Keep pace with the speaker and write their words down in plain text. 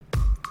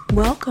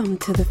Welcome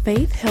to the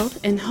Faith, Health,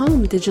 and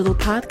Home Digital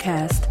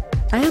Podcast.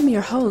 I am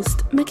your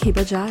host,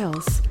 Makeba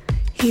Giles.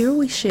 Here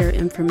we share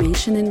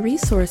information and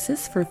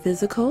resources for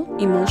physical,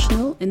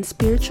 emotional, and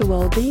spiritual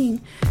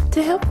well-being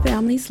to help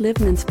families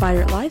live an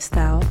inspired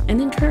lifestyle and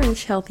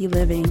encourage healthy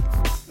living.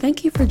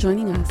 Thank you for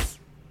joining us.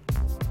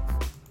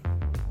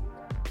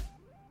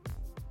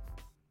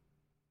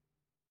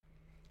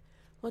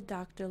 Well,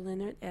 Dr.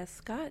 Leonard S.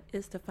 Scott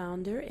is the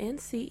founder and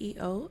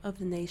CEO of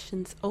the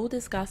nation's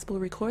oldest gospel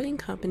recording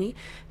company,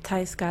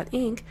 Ty Scott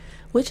Inc.,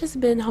 which has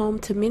been home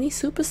to many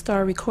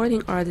superstar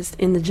recording artists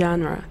in the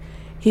genre.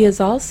 He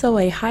is also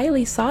a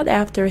highly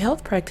sought-after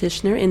health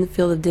practitioner in the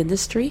field of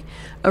dentistry,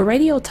 a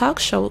radio talk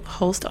show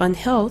host on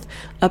health,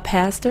 a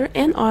pastor,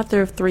 and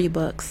author of 3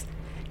 books.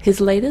 His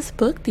latest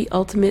book, The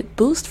Ultimate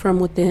Boost from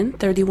Within,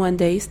 31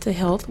 Days to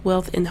Health,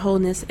 Wealth, and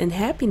Wholeness and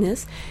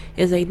Happiness,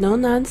 is a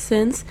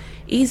no-nonsense,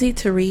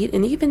 easy-to-read,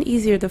 and even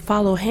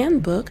easier-to-follow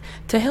handbook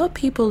to help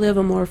people live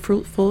a more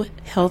fruitful,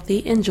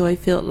 healthy, and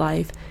joy-filled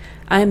life.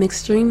 I am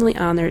extremely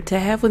honored to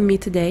have with me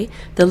today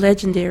the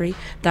legendary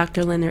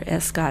Dr. Leonard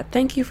S. Scott.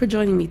 Thank you for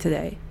joining me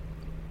today.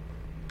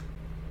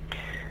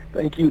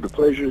 Thank you. The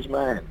pleasure is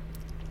mine.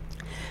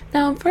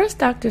 Now, first,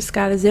 Dr.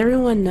 Scott, as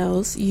everyone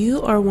knows, you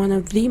are one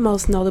of the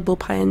most notable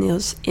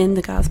pioneers in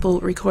the gospel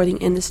recording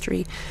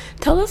industry.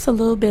 Tell us a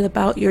little bit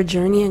about your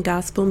journey in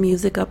gospel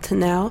music up to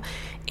now,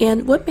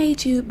 and what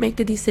made you make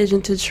the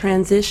decision to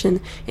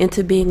transition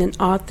into being an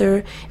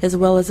author as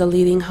well as a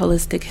leading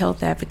holistic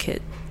health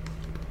advocate?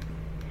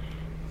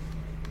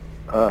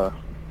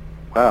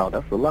 Wow,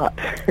 that's a lot.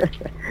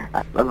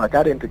 I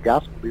got into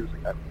gospel music,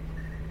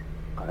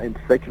 into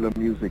secular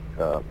music,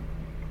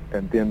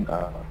 and then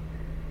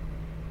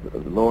the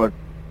Lord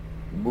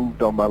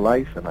moved on my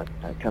life, and I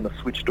kind of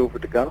switched over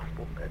to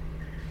gospel, and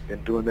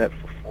been doing that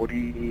for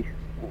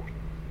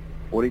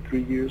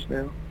 43 years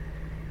now.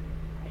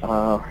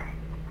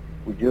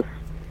 We just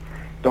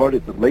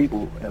started the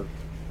label as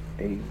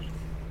a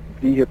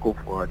vehicle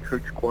for our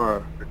church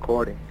choir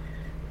recording,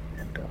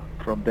 and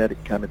from that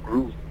it kind of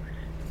grew.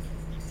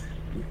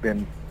 We've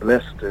been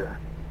blessed to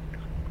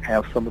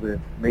have some of the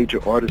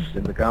major artists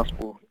in the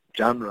gospel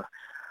genre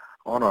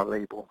on our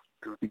label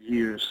through the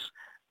years.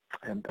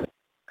 And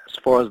as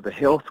far as the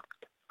health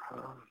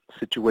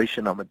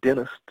situation, I'm a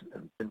dentist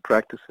and been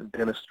practicing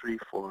dentistry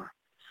for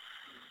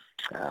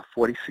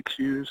 46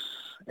 years,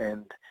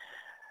 and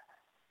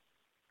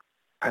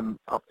I'm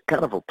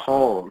kind of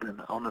appalled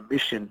and on a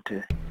mission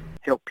to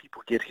help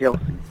people get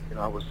healthy. You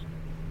know,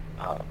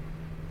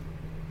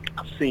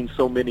 I've seen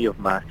so many of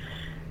my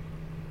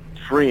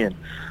friends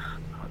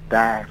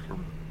die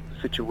from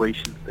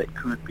situations that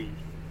could be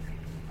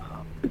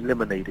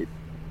eliminated,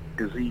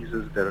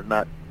 diseases that are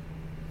not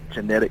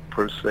genetic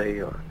per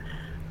se, or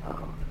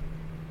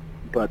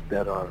but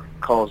that are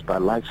caused by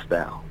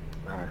lifestyle,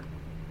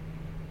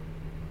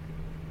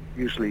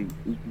 usually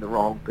eating the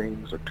wrong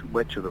things or too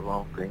much of the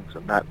wrong things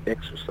or not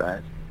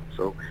exercising.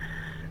 So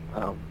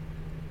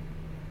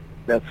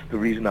that's the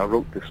reason I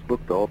wrote this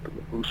book, The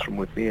Ultimate Boost from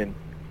Within,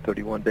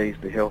 31 Days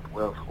to Health,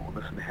 Wealth,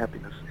 Wholeness, and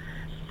Happiness.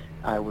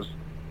 I was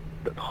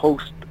the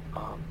host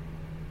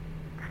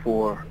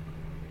for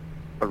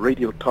a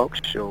radio talk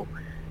show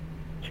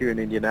here in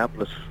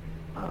Indianapolis,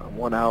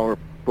 1-hour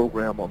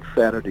program on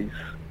Saturdays,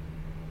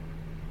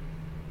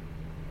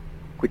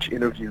 which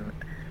interviewed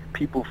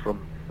people from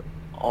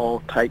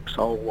all types,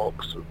 all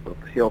walks of the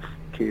health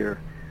care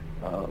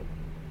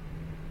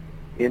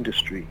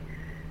industry,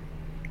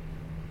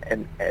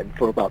 and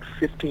for about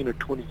 15 or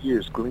 20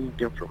 years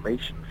gleaned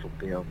information from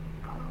them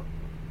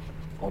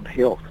on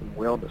health and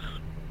wellness.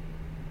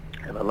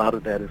 And a lot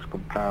of that is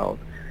compiled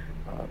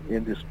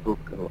in this book,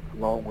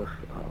 along with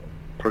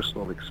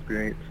personal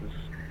experiences,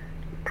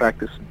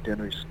 practice in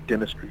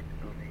dentistry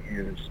through the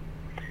years.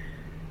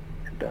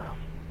 And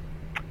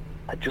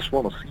I just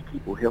want to see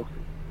people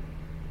healthy.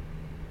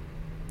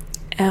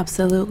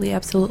 Absolutely,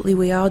 absolutely.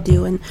 We all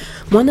do. And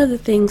one of the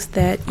things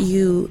that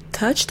you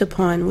touched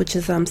upon, which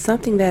is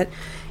something that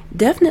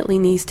definitely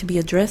needs to be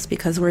addressed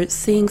because we're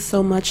seeing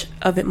so much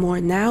of it more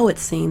now, it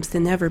seems,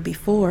 than ever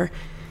before,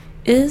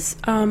 is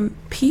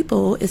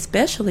people,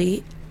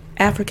 especially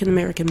African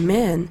American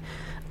men,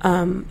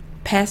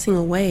 passing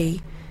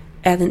away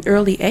at an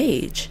early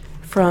age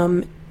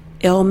from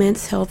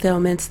ailments, health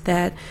ailments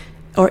that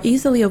are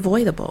easily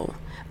avoidable.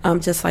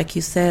 Just like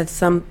you said,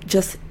 some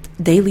just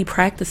daily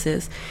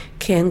practices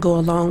can go a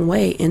long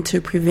way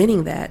into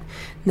preventing that.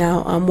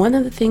 Now, one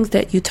of the things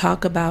that you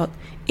talk about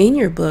in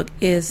your book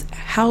is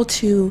how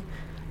to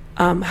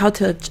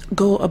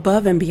go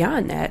above and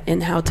beyond that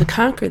and how to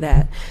conquer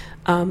that.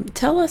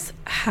 Tell us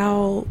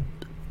how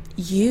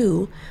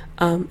you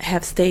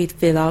have stayed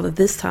fit all of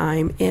this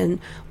time, and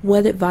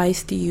what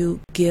advice do you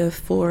give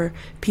for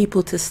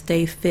people to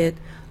stay fit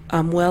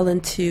well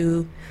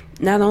into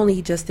not only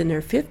just in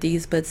their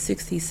 50s, but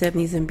 60s,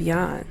 70s, and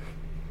beyond?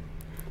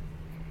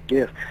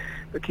 Yes.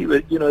 But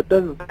you know, it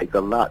doesn't take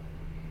a lot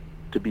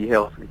to be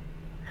healthy.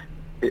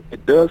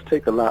 It does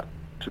take a lot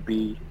to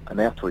be an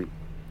athlete,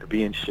 to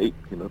be in shape,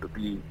 you know, to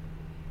be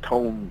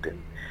toned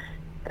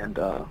and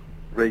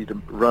ready to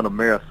run a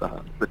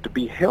marathon. But to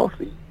be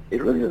healthy,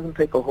 it really doesn't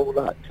take a whole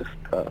lot. Just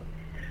a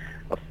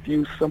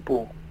few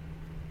simple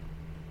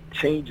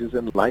changes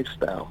in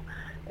lifestyle.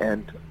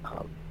 And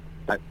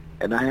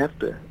I have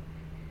to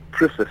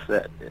preface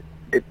that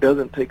it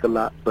doesn't take a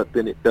lot, but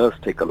then it does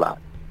take a lot,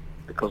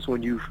 because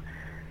when you've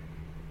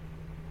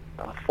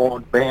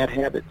formed bad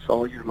habits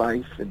all your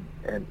life and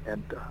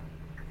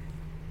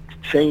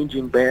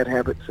changing bad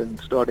habits and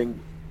starting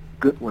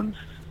good ones,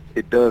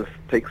 it does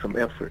take some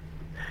effort.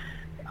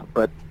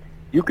 But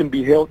you can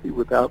be healthy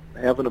without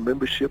having a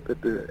membership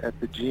at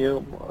the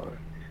gym,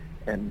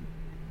 and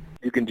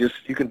you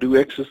can do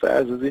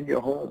exercises in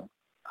your home,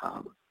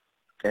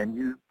 and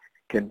you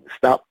can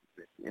stop.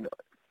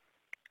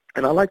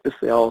 And I like to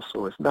say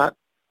also, it's not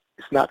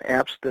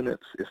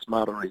abstinence, it's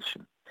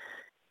moderation.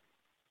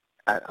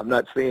 I'm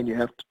not saying you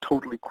have to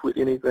totally quit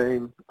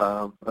anything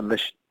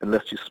unless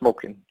you're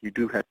smoking. You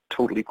do have to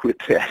totally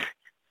quit that,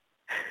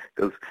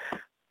 because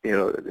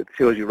it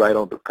tells you right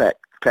on the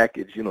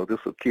package,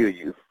 this will kill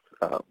you.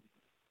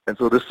 And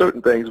so there's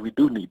certain things we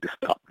do need to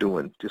stop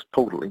doing just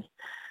totally.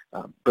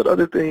 But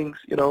other things,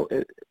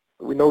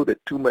 we know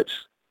that too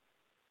much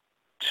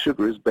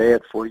sugar is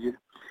bad for you.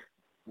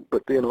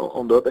 But then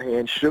on the other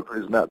hand, sugar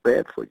is not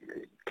bad for you.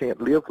 You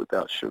can't live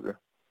without sugar.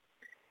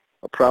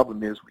 The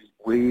problem is we eat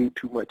way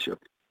too much of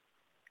it,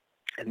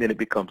 and then it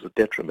becomes a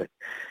detriment.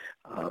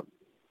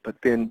 But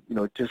then,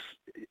 just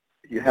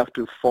you have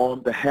to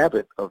form the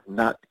habit of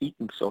not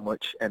eating so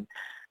much. And,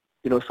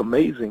 it's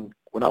amazing.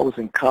 When I was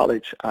in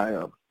college,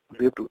 I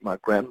lived with my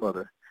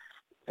grandmother,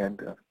 and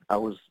I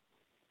was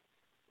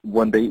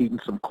one day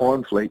eating some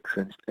cornflakes,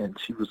 and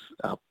she was,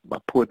 I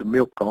poured the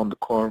milk on the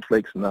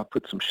cornflakes, and I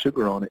put some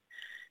sugar on it.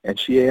 And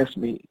she asked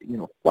me,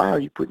 why are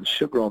you putting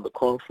sugar on the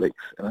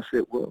cornflakes? And I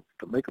said, well,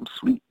 to make them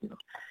sweet,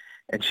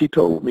 And she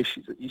told me,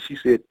 she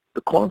said,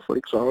 the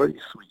cornflakes are already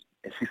sweet.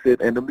 And she said,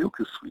 and the milk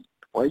is sweet.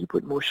 Why are you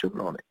putting more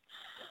sugar on it?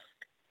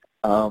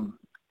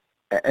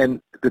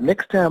 And the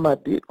next time I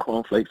did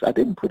cornflakes, I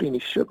didn't put any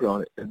sugar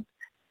on it.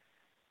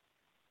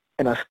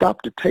 And I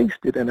stopped to taste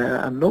it, and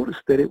I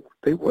noticed that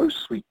they were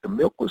sweet. The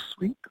milk was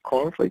sweet. The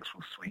cornflakes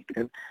were sweet.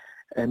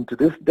 And to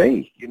this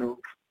day,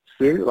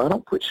 cereal, I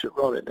don't put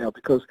sugar on it now,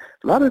 because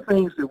a lot of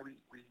things that we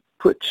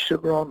put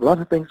sugar on, a lot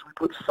of things we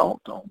put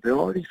salt on, they're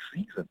already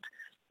seasoned.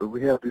 But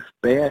we have this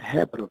bad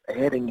habit of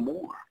adding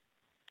more.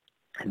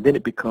 And then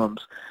it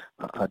becomes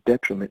a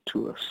detriment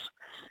to us.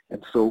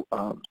 And so,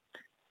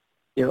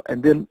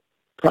 and then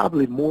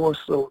probably more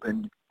so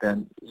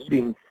than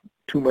eating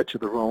too much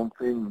of the wrong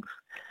things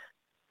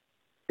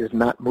is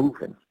not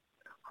moving,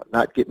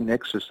 not getting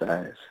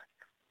exercise.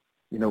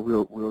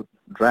 We'll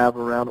drive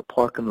around a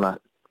parking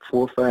lot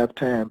 4 or 5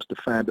 times to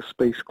find a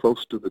space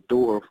close to the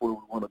door of where we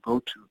want to go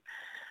to,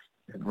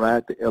 and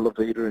ride the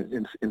elevator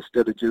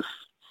instead of just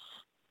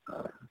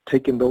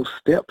taking those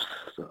steps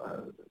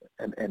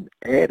and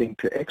adding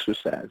to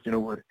exercise.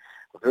 We're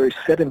a very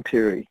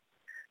sedentary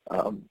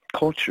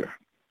culture.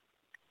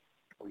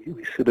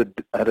 We sit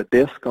at a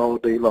desk all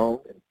day long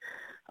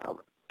and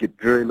get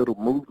very little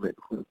movement,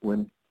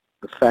 when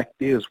the fact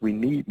is we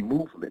need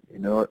movement.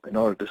 In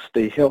order to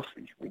stay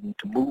healthy, we need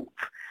to move.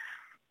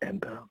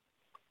 And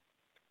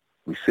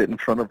we sit in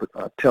front of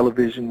a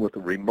television with a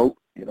remote,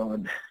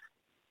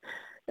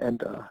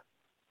 and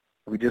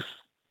we just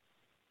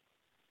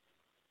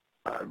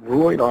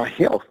ruin our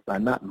health by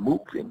not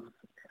moving,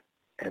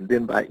 and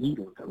then by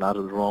eating a lot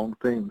of the wrong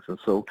things. And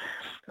so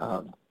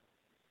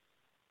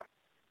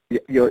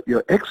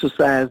your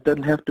exercise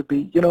doesn't have to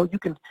be, you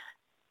can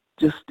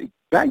just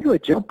buy you a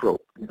jump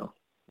rope,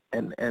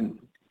 and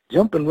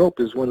jumping rope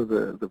is one of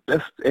the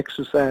best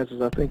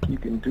exercises I think you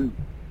can do.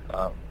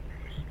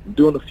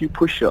 Doing a few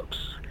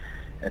push-ups.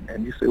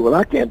 And you say, well,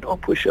 I can't do a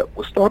push-up.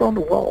 Well, start on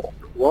the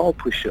wall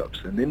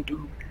push-ups, and then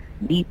do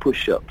knee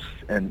push-ups,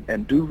 and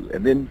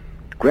then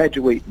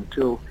graduate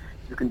until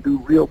you can do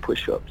real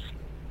push-ups.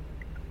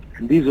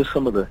 And these are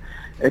some of the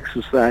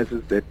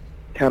exercises that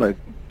kind of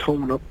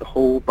tone up the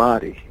whole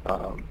body.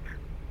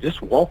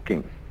 Just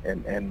walking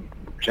and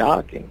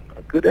jogging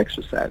are good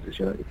exercises.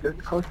 It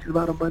doesn't cost you a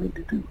lot of money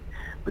to do,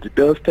 but it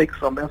does take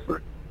some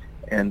effort,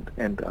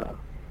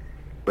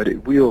 but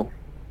it will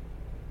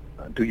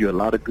do you a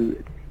lot of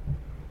good.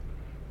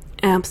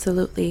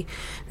 Absolutely.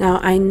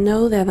 Now, I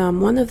know that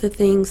one of the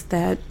things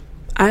that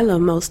I love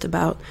most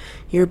about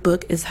your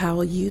book is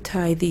how you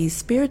tie the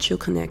spiritual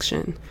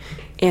connection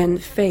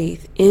and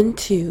faith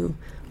into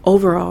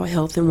overall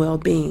health and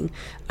well-being.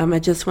 I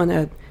just want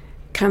to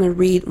kind of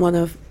read one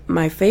of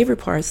my favorite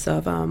parts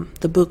of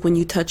the book when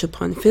you touch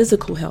upon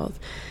physical health,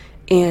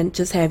 and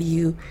just have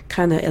you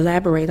kind of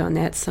elaborate on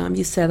that some.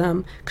 You said,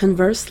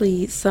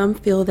 conversely, some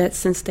feel that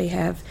since they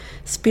have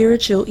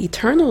spiritual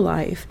eternal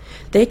life,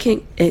 they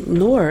can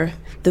ignore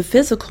the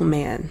physical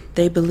man.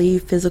 They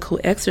believe physical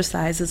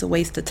exercise is a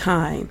waste of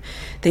time.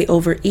 They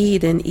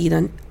overeat and eat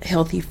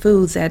unhealthy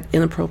foods at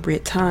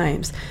inappropriate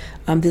times.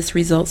 This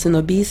results in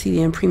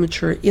obesity and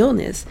premature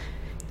illness.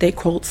 They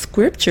quote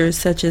scriptures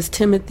such as 1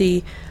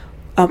 Timothy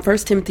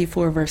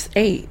 4, verse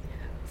 8.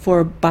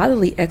 For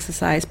bodily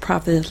exercise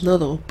profiteth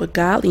little, but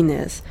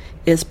godliness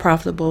is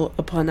profitable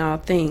upon all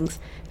things,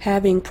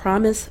 having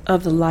promise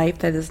of the life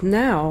that is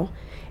now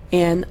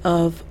and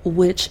of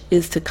which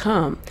is to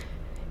come.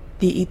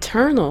 The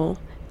eternal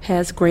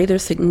has greater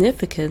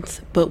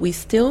significance, but we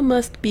still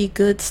must be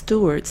good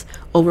stewards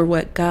over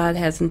what God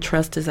has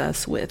entrusted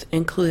us with,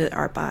 included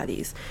our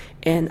bodies.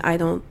 And I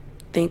don't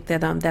think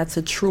that that's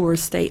a truer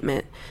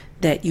statement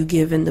that you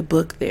give in the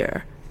book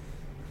there.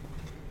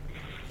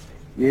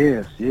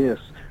 Yes, yes.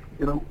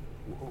 You know,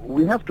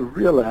 we have to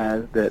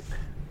realize that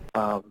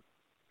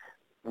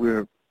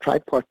we're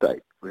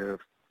tripartite. We're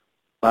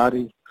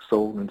body,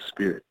 soul, and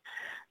spirit.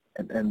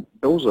 And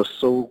those are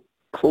so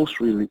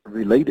closely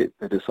related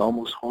that it's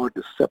almost hard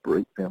to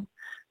separate them.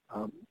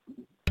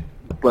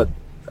 But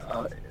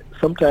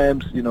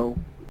sometimes, you know,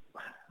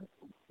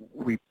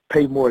 we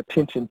pay more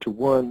attention to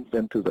one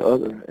than to the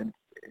other. And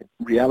in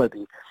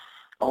reality,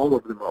 all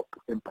of them are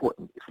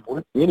important. If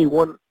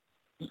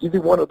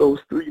either one of those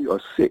three are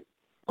sick,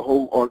 the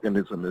whole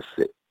organism is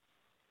sick.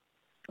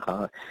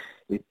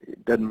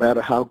 It doesn't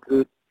matter how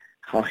good,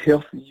 how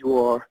healthy you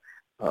are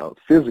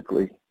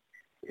physically.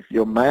 If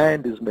your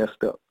mind is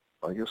messed up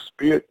or your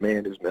spirit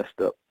man is messed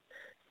up,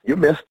 you're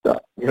messed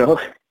up, you know.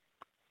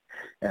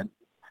 And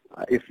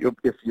if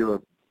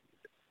your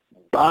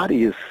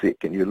body is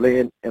sick and you're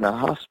laying in a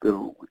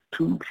hospital with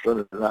tubes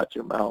running out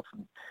your mouth,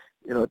 and,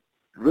 you know, it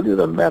really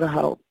doesn't matter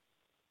how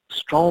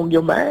strong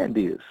your mind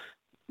is,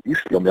 you're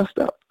still messed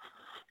up.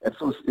 And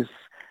so it's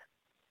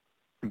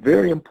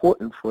very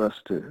important for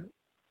us to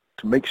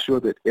make sure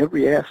that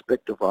every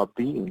aspect of our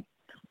being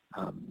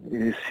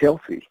is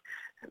healthy.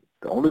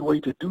 The only way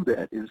to do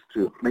that is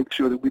to make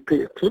sure that we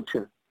pay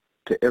attention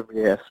to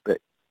every aspect: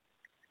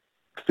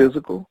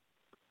 physical,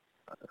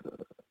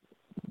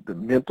 the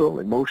mental,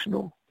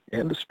 emotional,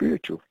 and the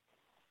spiritual.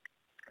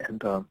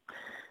 And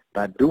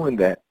by doing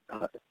that,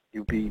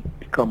 you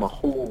become a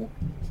whole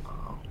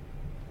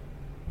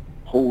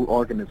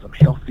organism,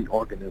 healthy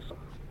organism.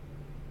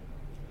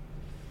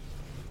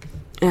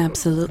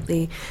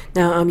 Absolutely.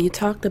 Now, you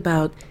talked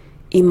about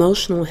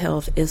emotional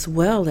health as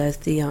well as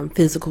the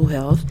physical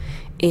health,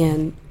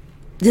 and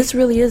this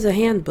really is a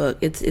handbook.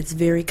 It's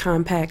very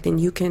compact, and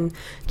you can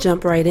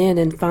jump right in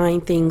and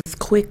find things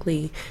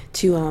quickly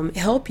to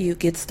help you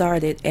get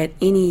started at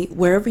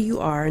wherever you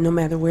are, no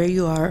matter where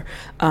you are,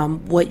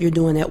 what you're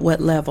doing at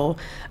what level.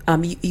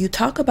 You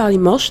talk about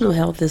emotional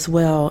health as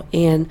well,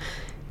 and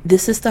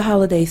this is the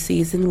holiday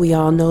season. We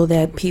all know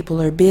that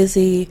people are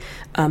busy.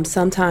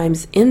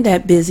 Sometimes in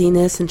that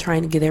busyness and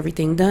trying to get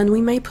everything done,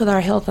 we may put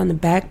our health on the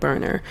back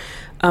burner.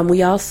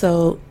 We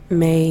also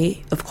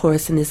may, of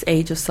course, in this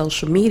age of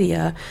social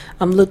media,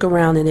 look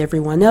around at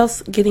everyone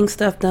else getting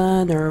stuff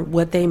done or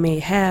what they may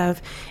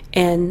have,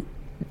 and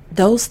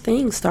those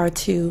things start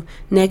to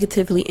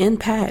negatively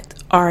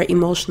impact our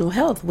emotional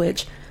health,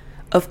 which,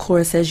 of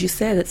course, as you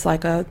said, it's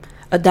like a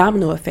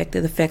domino effect.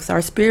 It affects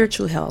our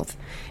spiritual health,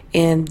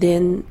 and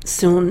then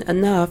soon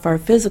enough, our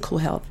physical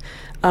health.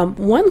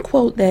 One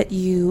quote that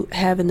you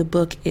have in the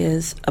book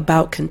is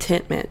about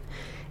contentment.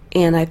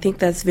 And I think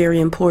that's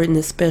very important,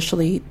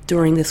 especially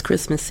during this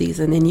Christmas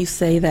season. And you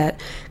say that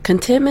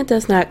contentment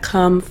does not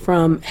come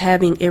from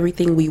having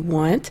everything we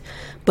want,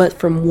 but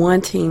from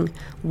wanting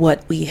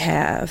what we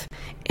have.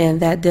 And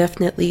that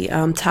definitely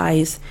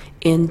ties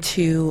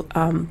into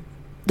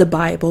the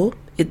Bible.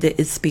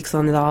 It speaks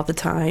on it all the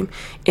time,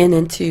 and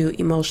into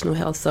emotional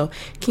health. So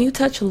can you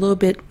touch a little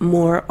bit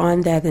more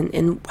on that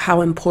and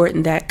how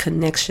important that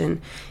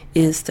connection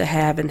is to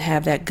have and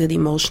have that good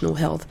emotional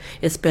health,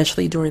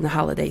 especially during the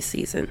holiday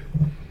season?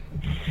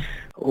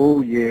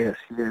 Oh, yes,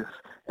 yes.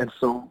 And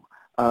so,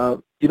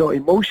 you know,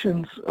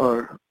 emotions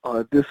are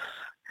this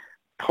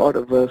part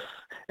of us.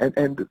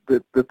 And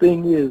the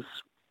thing is,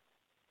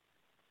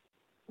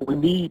 we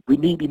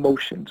need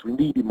emotions. We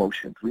need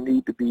emotions. We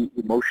need to be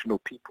emotional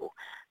people.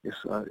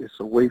 It's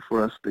a way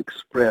for us to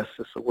express.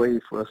 It's a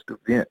way for us to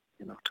vent,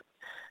 you know,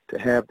 to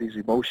have these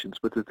emotions.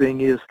 But the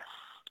thing is,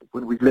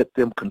 when we let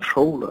them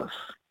control us,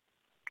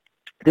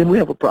 then we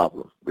have a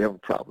problem. We have a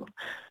problem.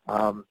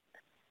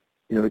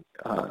 You know,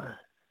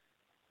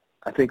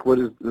 I think what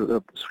is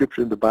the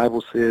scripture in the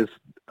Bible says,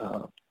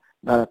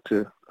 not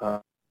to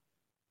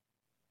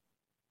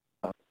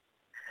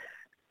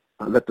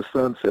let the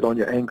sun set on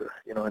your anger.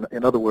 You know,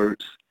 in other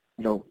words,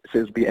 you know, it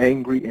says be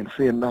angry and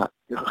sin not.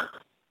 You know?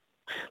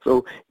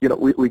 So, you know,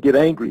 we get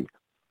angry,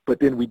 but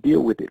then we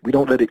deal with it. We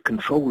don't let it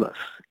control us.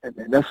 And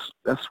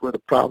that's where the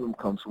problem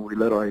comes, when we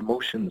let our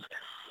emotions,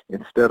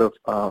 instead of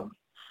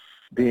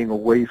being a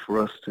way for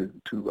us to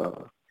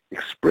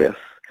express,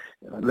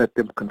 let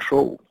them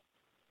control.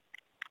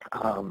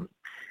 And,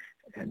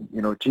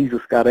 you know,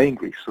 Jesus got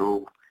angry,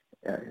 so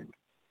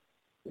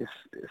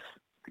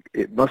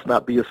it must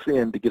not be a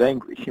sin to get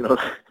angry, you know.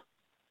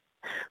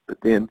 But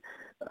then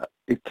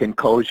it can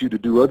cause you to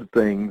do other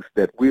things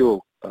that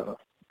will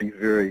be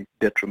very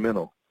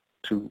detrimental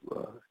to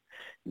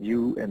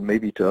you and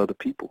maybe to other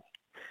people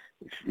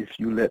if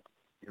you let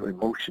your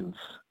emotions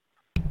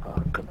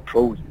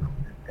control you.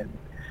 And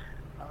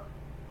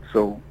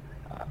so,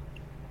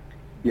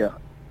 yeah,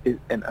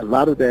 and a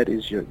lot of that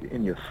is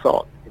in your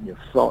thought. In your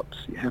thoughts,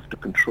 you have to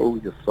control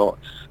your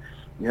thoughts.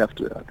 You have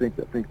to. I think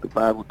the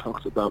Bible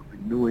talks about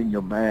renewing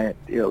your mind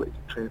daily,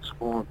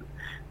 transformed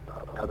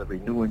by the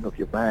renewing of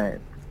your mind,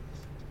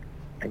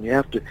 and you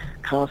have to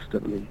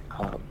constantly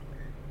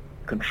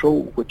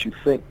control what you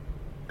think,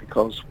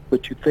 because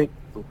what you think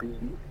will be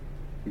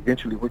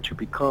eventually what you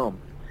become.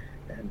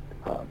 And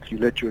if you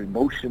let your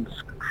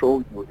emotions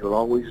control you, you'll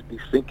always be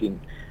thinking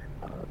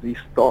these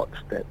thoughts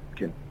that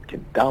can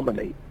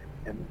dominate.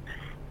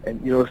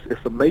 And you know,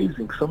 it's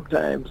amazing.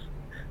 Sometimes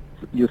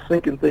you're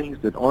thinking things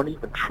that aren't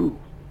even true,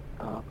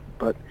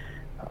 but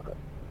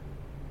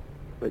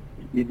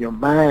in your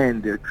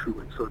mind they're true.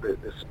 And so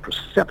this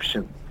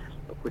perception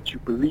of what you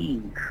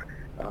believe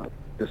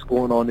that's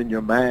going on in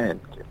your mind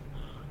can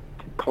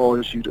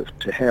cause you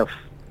to have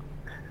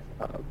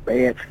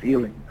bad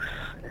feelings,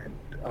 and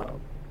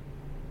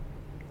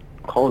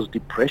cause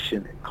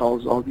depression, and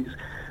cause all these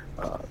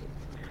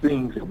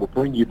things that will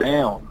bring you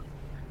down.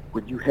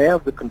 When you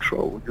have the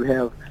control, you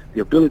have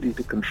the ability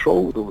to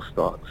control those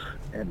thoughts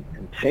and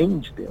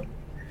change them,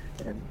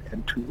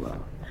 and to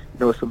you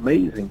know, it's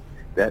amazing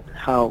that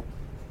how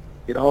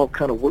it all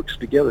kind of works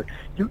together.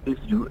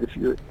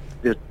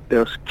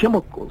 There's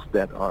chemicals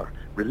that are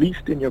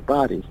released in your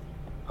body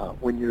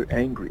when you're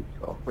angry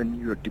or when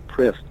you're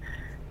depressed,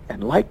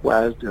 and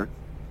likewise there are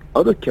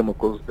other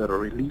chemicals that are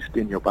released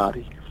in your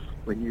body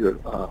when you're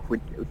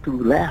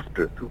through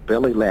laughter, through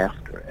belly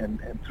laughter, and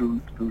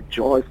through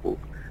joyful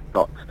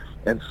thoughts.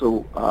 And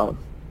so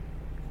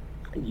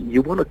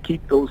you want to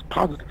keep those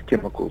positive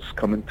chemicals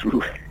coming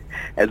through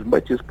as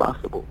much as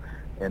possible,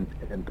 and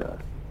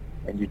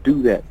you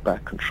do that by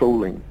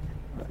controlling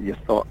your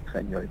thoughts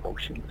and your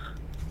emotions.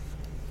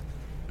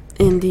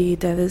 Indeed,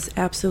 that is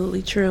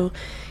absolutely true.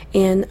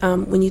 And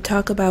when you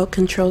talk about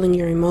controlling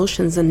your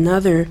emotions,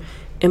 another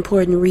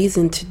important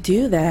reason to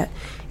do that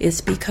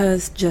is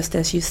because, just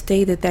as you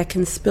stated, that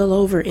can spill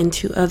over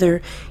into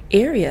other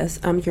areas.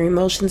 Your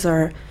emotions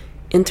are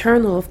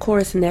internal, of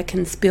course, and that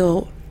can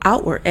spill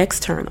outward,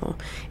 external,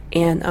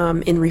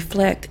 and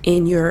reflect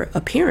in your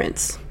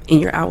appearance. In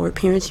your outward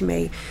appearance, you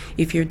may,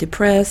 if you're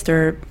depressed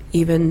or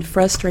even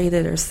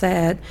frustrated or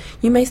sad,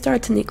 you may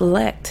start to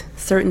neglect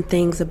certain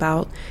things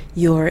about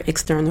your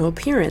external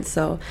appearance.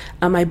 So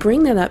I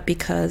bring that up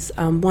because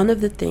one of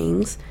the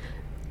things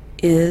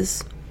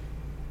is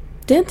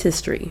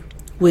dentistry,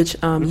 which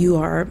you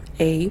are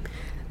a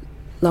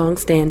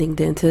long-standing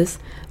dentist.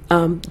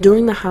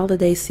 During the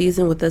holiday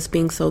season, with us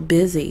being so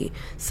busy,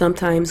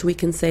 sometimes we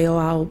can say, "Oh,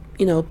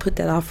 I'll, put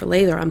that off for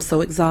later. I'm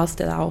so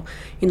exhausted. I'll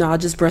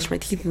just brush my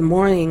teeth in the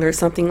morning," or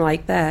something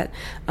like that.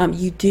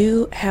 You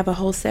do have a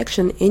whole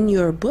section in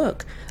your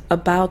book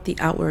about the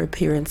outward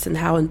appearance and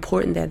how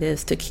important that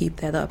is to keep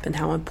that up, and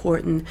how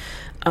important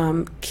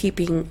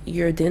keeping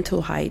your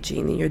dental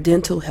hygiene and your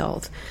dental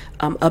health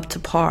up to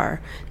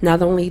par,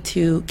 not only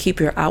to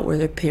keep your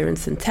outward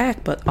appearance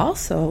intact, but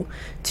also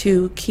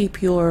to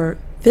keep your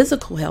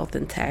physical health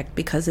intact,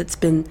 because it's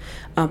been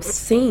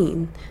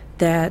seen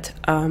that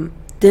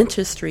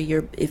dentistry,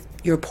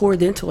 your poor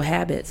dental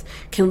habits,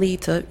 can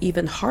lead to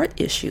even heart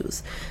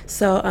issues.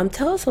 So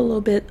tell us a little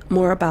bit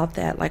more about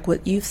that, like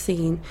what you've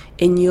seen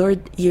in your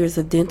years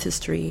of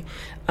dentistry,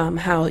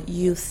 how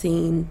you've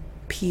seen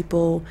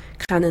people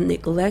kind of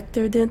neglect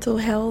their dental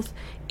health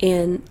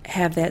and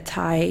have that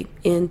tie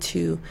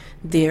into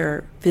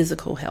their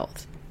physical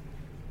health.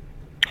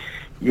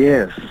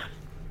 Yes.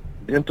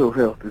 Dental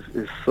health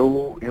is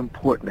so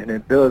important, and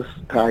it does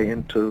tie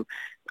into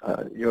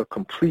your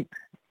complete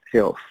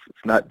health.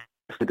 It's not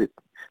limited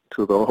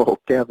to the oral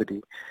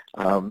cavity,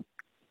 and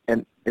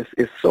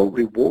it's so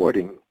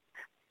rewarding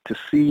to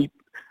see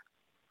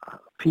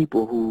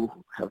people who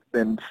have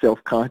been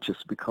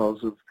self-conscious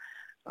because of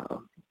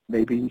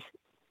maybe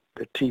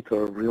their teeth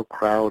are real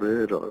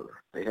crowded,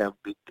 or they have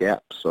big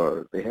gaps,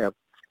 or they have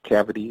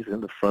cavities in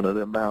the front of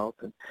their mouth,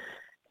 and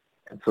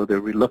so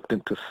they're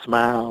reluctant to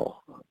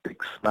smile, a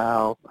big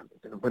smile.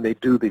 And when they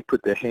do, they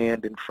put their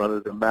hand in front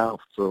of their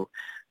mouth so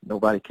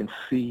nobody can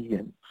see.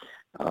 And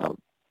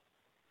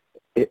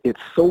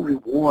it's so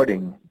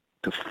rewarding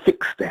to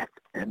fix that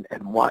and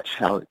watch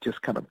how it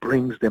just kind of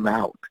brings them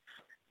out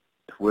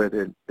to where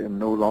they're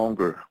no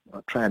longer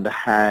trying to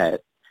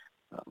hide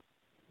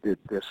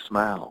their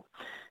smile.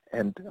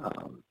 And,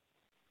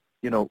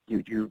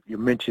 you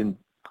mentioned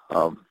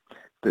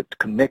the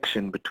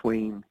connection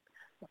between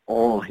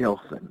oral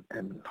health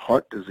and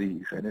heart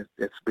disease, and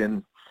it's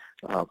been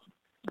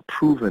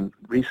proven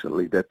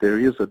recently that there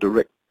is a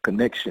direct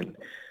connection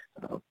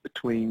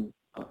between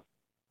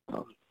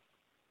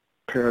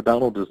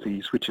periodontal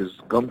disease, which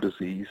is gum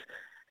disease,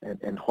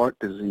 and heart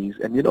disease.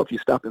 And if you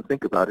stop and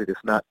think about it,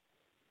 it's not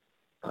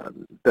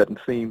doesn't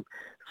seem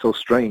so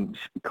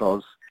strange,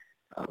 because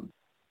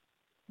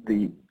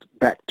the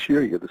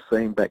bacteria, the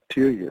same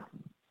bacteria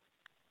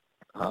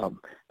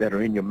that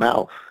are in your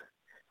mouth,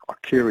 are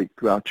carried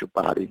throughout your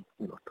body,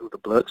 through the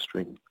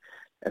bloodstream.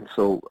 And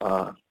so,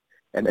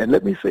 and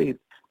let me say,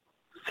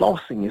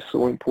 flossing is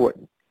so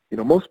important.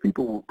 Most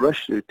people will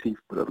brush their teeth,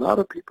 but a lot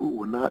of people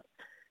will not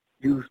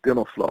use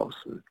dental floss.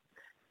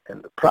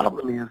 And the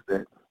problem is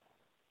that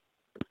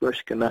the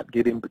brush cannot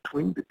get in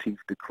between the teeth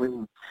to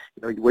clean.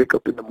 You know, you wake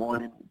up in the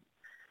morning,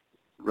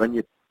 run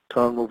your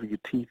tongue over your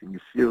teeth, and you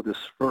feel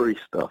this furry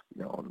stuff,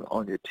 you know,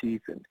 on your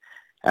teeth. And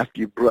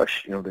after you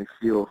brush, you know, they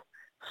feel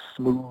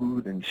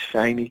smooth and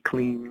shiny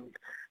clean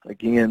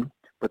again.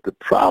 But the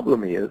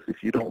problem is,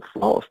 if you don't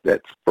floss,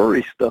 that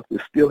furry stuff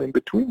is still in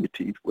between your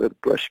teeth where the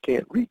brush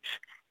can't reach.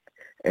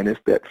 And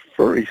it's that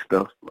furry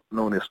stuff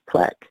known as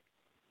plaque,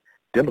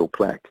 dental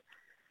plaque,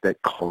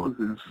 that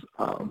causes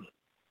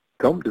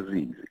gum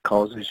disease. It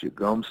causes your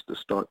gums to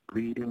start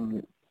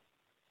bleeding. It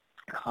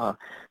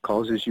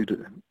causes you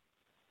to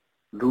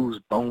lose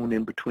bone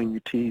in between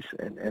your teeth.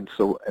 And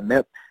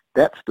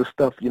that's the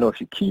stuff, you know,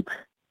 if you keep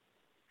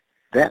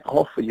that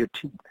off of your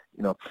teeth,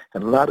 you know,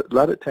 and a lot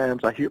of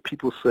times I hear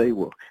people say,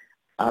 well,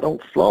 I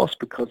don't floss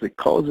because it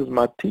causes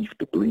my teeth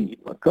to bleed,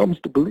 my gums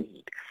to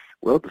bleed.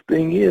 Well, the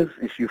thing is,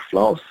 if you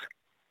floss,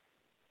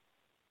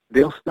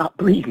 they'll stop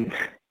bleeding.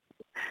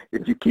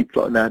 If you keep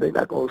flossing, now they're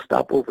not going to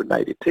stop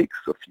overnight. It takes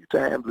a few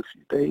times, a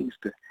few days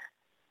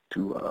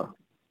to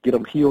get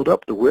them healed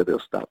up to where they'll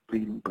stop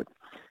bleeding. But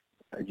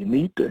you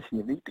need to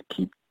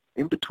keep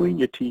in between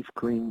your teeth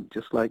clean,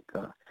 just like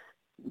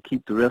you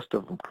keep the rest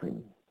of them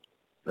clean,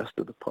 rest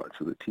of the parts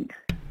of the teeth.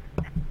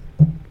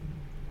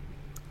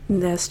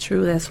 That's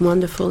true. That's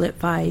wonderful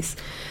advice.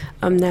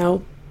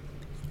 Now,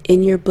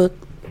 in your book,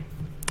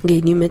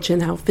 again, you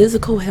mentioned how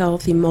physical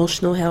health,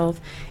 emotional health,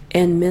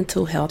 and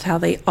mental health, how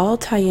they all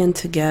tie in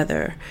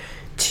together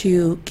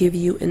to give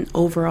you an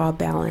overall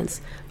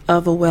balance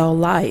of a well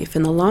life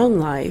and a long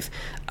life.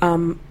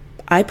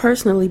 I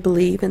personally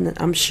believe, and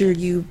I'm sure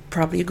you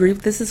probably agree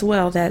with this as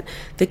well, that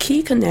the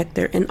key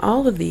connector in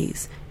all of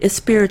these is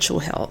spiritual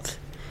health.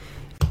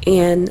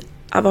 And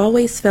I've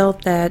always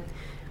felt that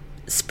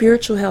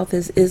spiritual health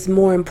is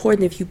more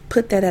important if you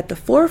put that at the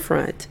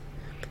forefront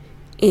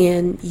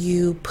and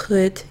you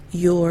put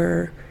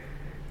your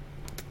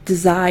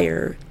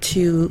desire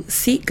to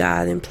seek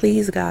God and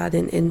please God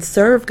and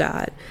serve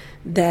God,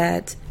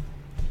 that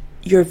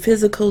your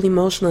physical,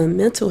 emotional, and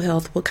mental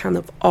health will kind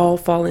of all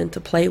fall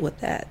into play with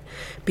that,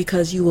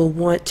 because you will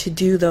want to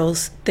do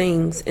those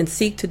things and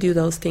seek to do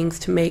those things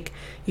to make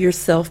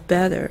yourself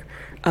better,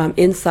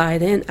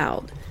 inside and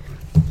out,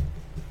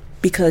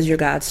 because you're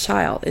God's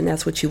child and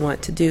that's what you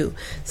want to do.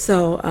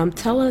 So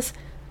tell us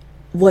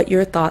what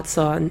your thoughts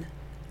on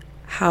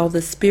how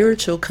the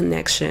spiritual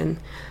connection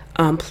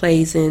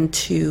plays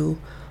into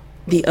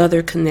the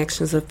other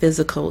connections of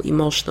physical,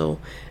 emotional,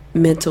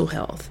 mental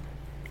health.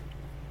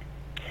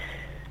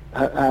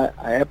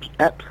 I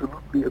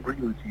absolutely agree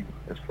with you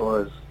as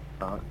far as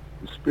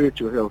the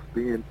spiritual health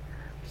being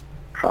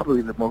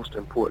probably the most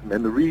important.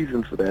 And the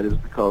reason for that is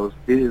because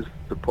it is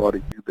the part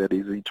of you that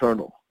is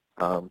eternal.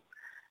 Of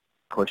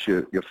course,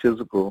 your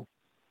physical,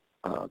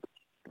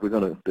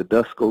 the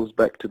dust goes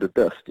back to the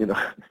dust, you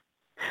know.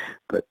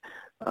 But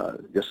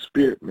your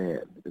spirit,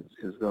 man,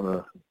 is going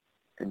to,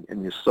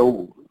 and your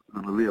soul is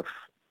going to live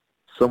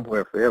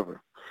somewhere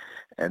forever.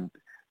 And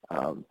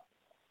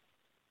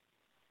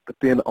but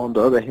then on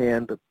the other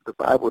hand, the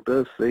Bible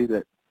does say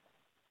that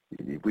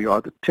we are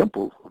the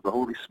temple of the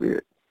Holy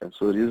Spirit. And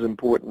so it is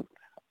important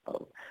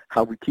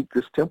how we keep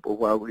this temple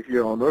while we're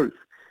here on earth,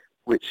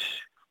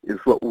 which is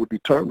what will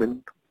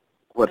determine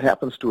what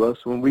happens to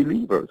us when we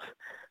leave earth.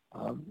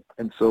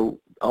 And so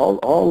all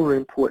are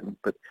important,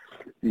 but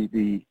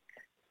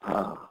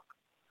I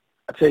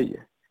tell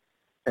you,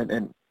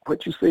 and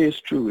what you say is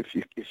true. If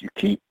you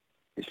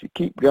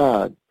keep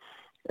God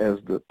as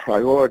the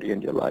priority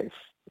in your life,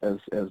 as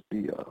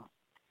the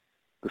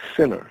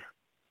center,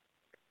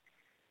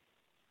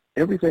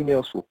 everything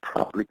else will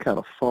probably kind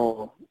of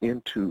fall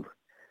into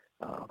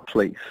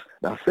place.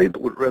 Now, I say that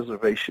with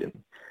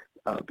reservation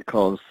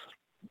because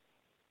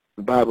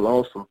the Bible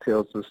also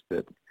tells us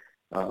that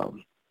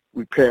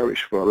we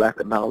perish for a lack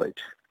of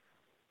knowledge,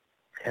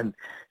 and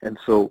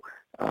so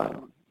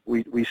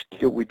we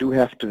do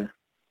have to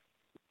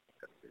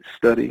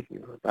study. You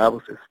know, the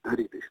Bible says,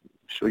 "Study to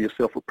show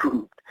yourself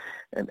approved,"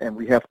 and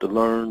we have to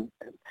learn.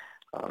 And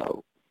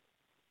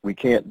we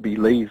can't be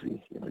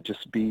lazy. You know,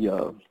 just be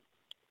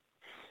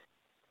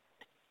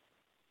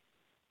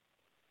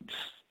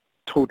just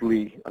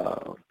totally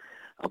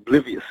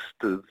oblivious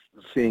to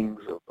things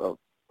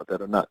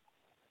that are not,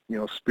 you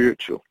know,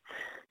 spiritual.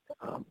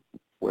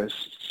 Whereas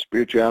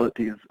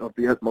spirituality is of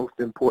the utmost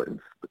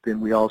importance, but then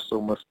we also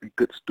must be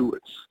good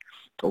stewards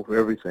over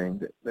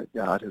everything that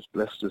God has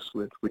blessed us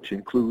with, which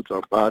includes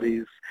our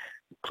bodies,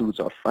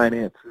 includes our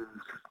finances,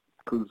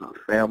 includes our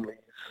families,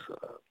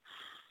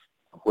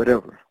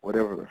 whatever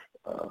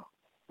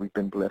we've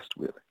been blessed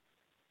with.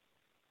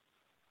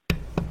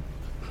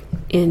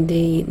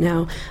 Indeed.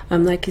 Now,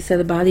 like you said,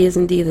 the body is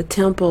indeed a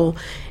temple,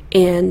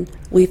 and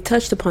we've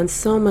touched upon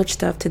so much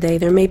stuff today.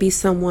 There may be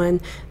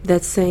someone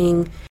that's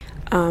saying,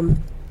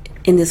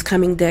 in this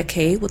coming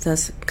decade, with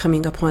us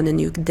coming upon a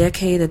new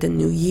decade of the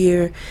new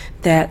year,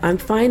 that I'm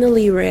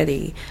finally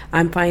ready.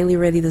 I'm finally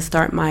ready to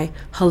start my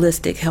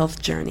holistic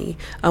health journey.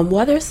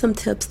 What are some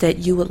tips that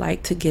you would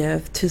like to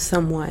give to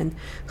someone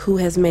who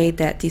has made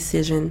that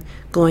decision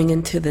going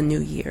into the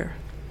new year?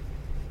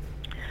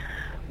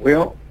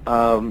 Well,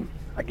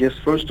 I guess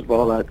first of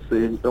all, I'd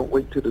say don't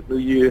wait till the new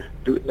year.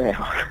 Do it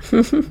now.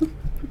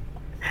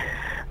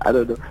 I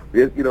don't know.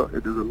 There's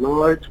a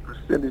large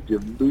percentage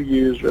of New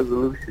Year's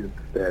resolutions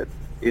that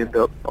end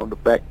up on the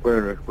back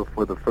burner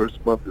before the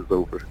first month is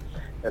over.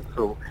 And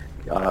so,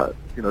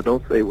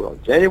 don't say, well,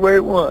 January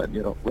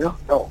 1, well,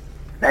 no,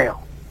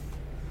 now.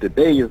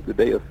 Today is the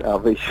day of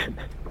salvation.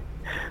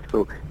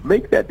 So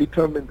make that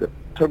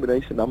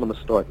determination, I'm going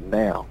to start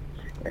now.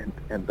 And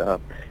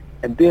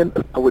then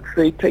I would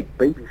say take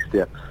baby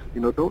steps.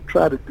 Don't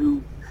try to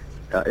do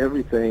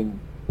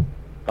everything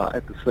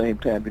at the same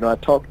time. I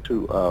talked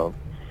to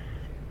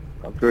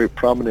a very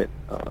prominent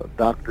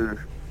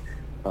doctor,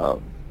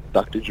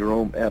 Dr.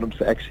 Jerome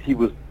Adams.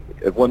 Actually,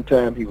 at one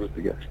time he was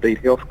the state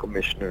health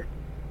commissioner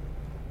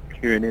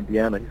here in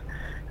Indiana. He's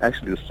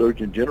actually the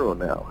Surgeon General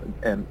now.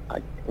 And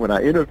when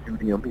I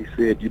interviewed him, he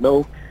said,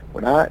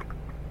 when I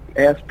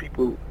ask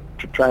people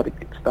to try to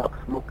stop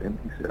smoking,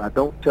 he said, I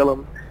don't tell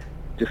them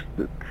just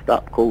to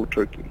stop cold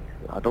turkey.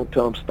 I don't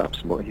tell them stop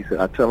smoking. He said,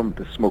 I tell them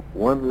to smoke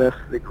one less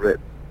cigarette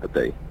a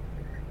day,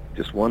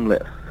 just one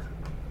less.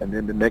 And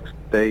then the next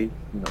day,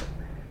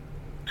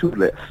 2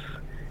 less.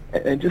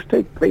 And just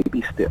take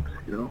baby steps,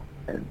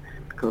 and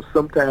because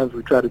sometimes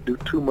we try to do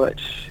too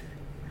much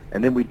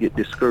and then we get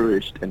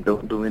discouraged and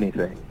don't do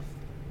anything.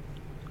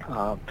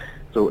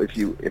 So if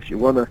you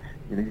want to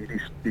you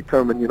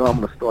determine, I'm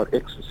going to start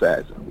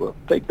exercising, well,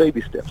 take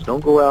baby steps.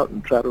 Don't go out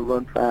and try to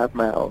run 5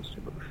 miles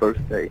the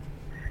first day,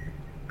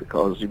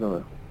 because you're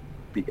going to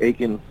be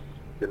aching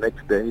the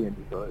next day and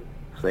you're going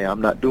to say,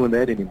 I'm not doing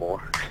that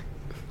anymore.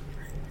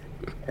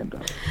 And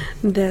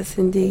that's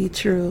indeed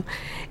true.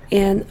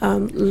 And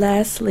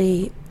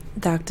lastly,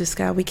 Dr.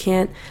 Scott, we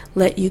can't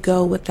let you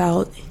go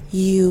without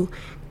you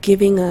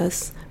giving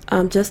us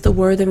just a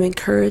word of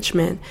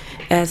encouragement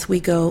as we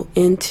go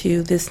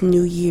into this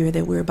new year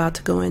that we're about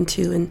to go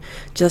into in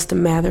just a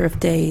matter of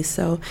days.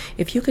 So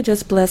if you could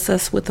just bless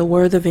us with a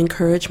word of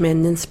encouragement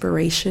and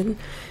inspiration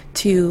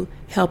to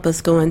help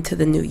us go into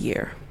the new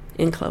year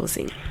in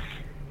closing.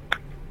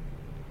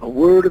 A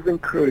word of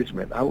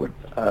encouragement. I would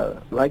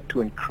like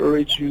to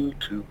encourage you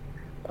to,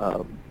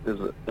 there's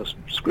a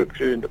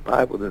scripture in the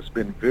Bible that's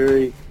been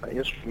very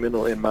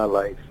instrumental in my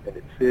life, and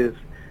it says,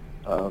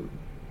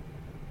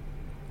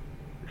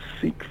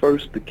 seek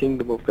first the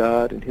kingdom of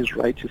God and his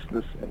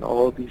righteousness, and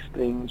all these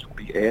things will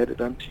be added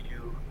unto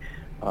you.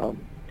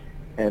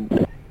 And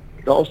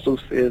it also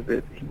says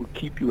that he will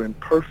keep you in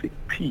perfect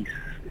peace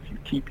if you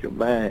keep your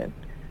mind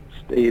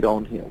stayed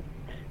on him.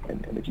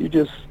 And if you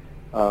just,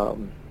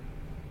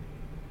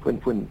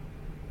 when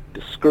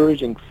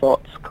discouraging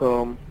thoughts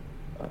come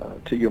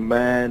to your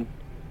mind,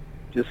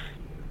 just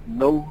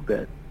know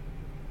that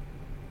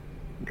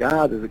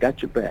God has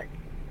got your back,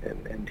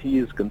 and he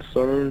is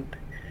concerned,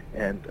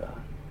 and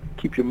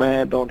keep your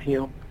mind on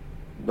him,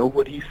 know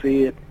what he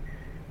said,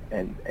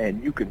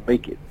 and you can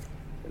make it.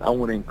 And I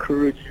want to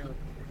encourage you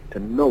to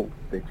know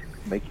that you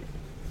can make it.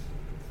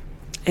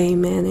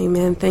 Amen,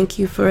 amen. Thank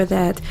you for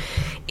that.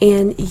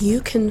 And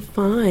you can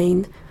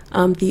find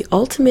The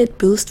Ultimate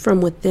Boost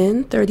from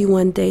Within,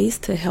 31 Days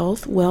to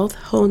Health, Wealth,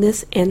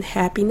 Wholeness, and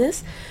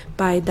Happiness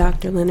by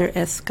Dr. Leonard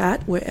S.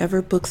 Scott,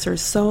 wherever books are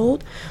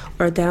sold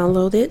or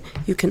downloaded.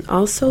 You can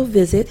also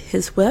visit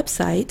his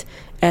website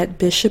at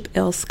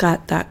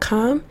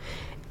bishoplscott.com,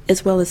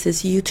 as well as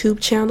his YouTube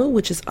channel,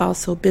 which is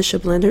also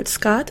Bishop Leonard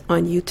Scott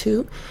on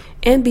YouTube.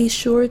 And be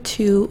sure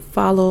to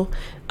follow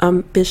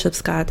Bishop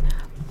Scott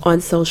on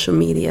social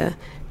media.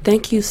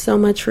 Thank you so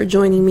much for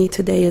joining me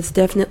today. It's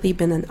definitely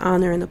been an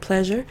honor and a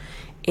pleasure,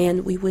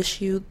 and we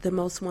wish you the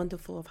most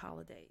wonderful of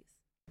holidays.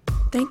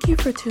 Thank you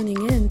for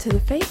tuning in to the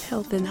Faith,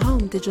 Health, and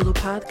Home digital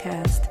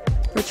podcast.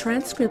 For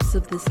transcripts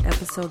of this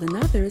episode and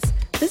others,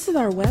 visit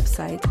our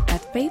website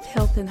at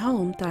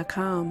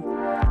faithhealthandhome.com.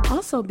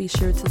 Also, be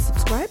sure to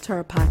subscribe to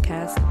our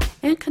podcast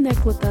and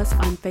connect with us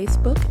on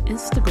Facebook,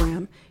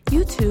 Instagram,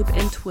 YouTube,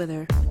 and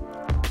Twitter.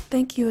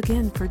 Thank you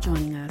again for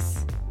joining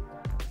us.